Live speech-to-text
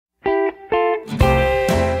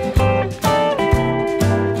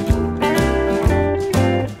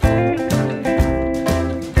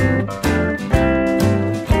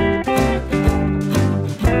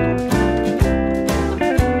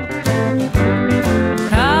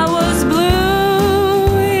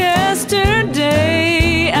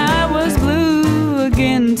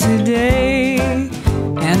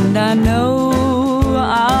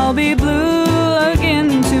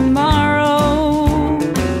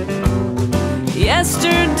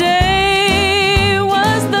Yesterday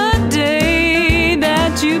was the day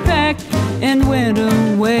that you packed and went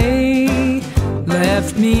away,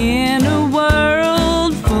 left me in a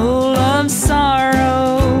world full of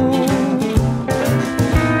sorrow.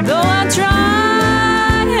 Though I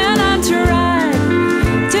tried and I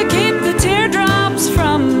tried to keep the teardrops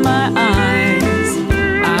from my eyes,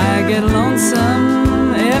 I get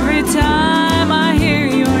lonesome every time I hear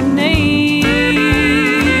your name.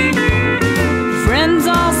 Friends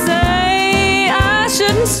all say I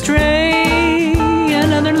shouldn't stray,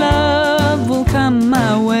 another love will come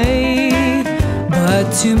my way,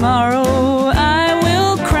 but tomorrow I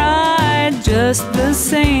will cry just the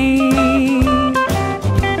same.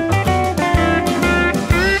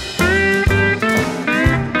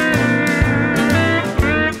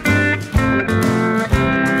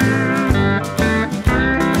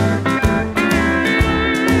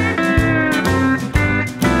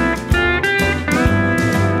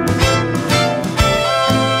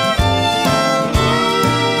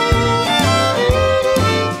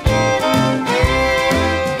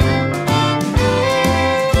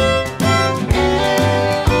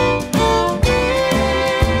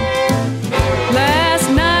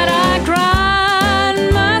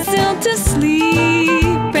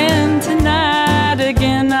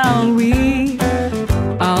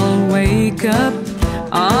 Up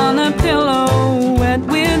on a pillow wet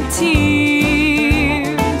with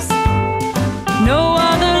tears. No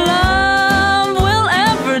other love will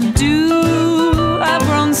ever do. I've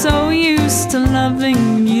grown so used to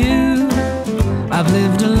loving you. I've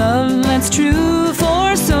lived a love that's true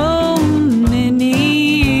for so many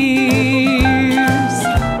years.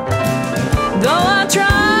 Though I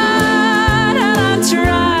tried and I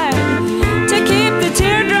tried to keep the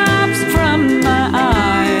teardrops from my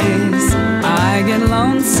eyes, I get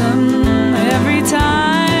lonesome every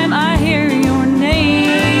time I hear your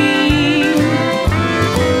name.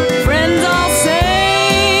 Friends all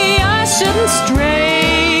say I shouldn't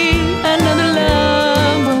stray, another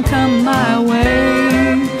love will come my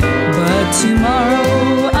way, but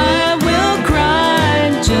tomorrow I will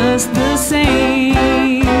cry just the same.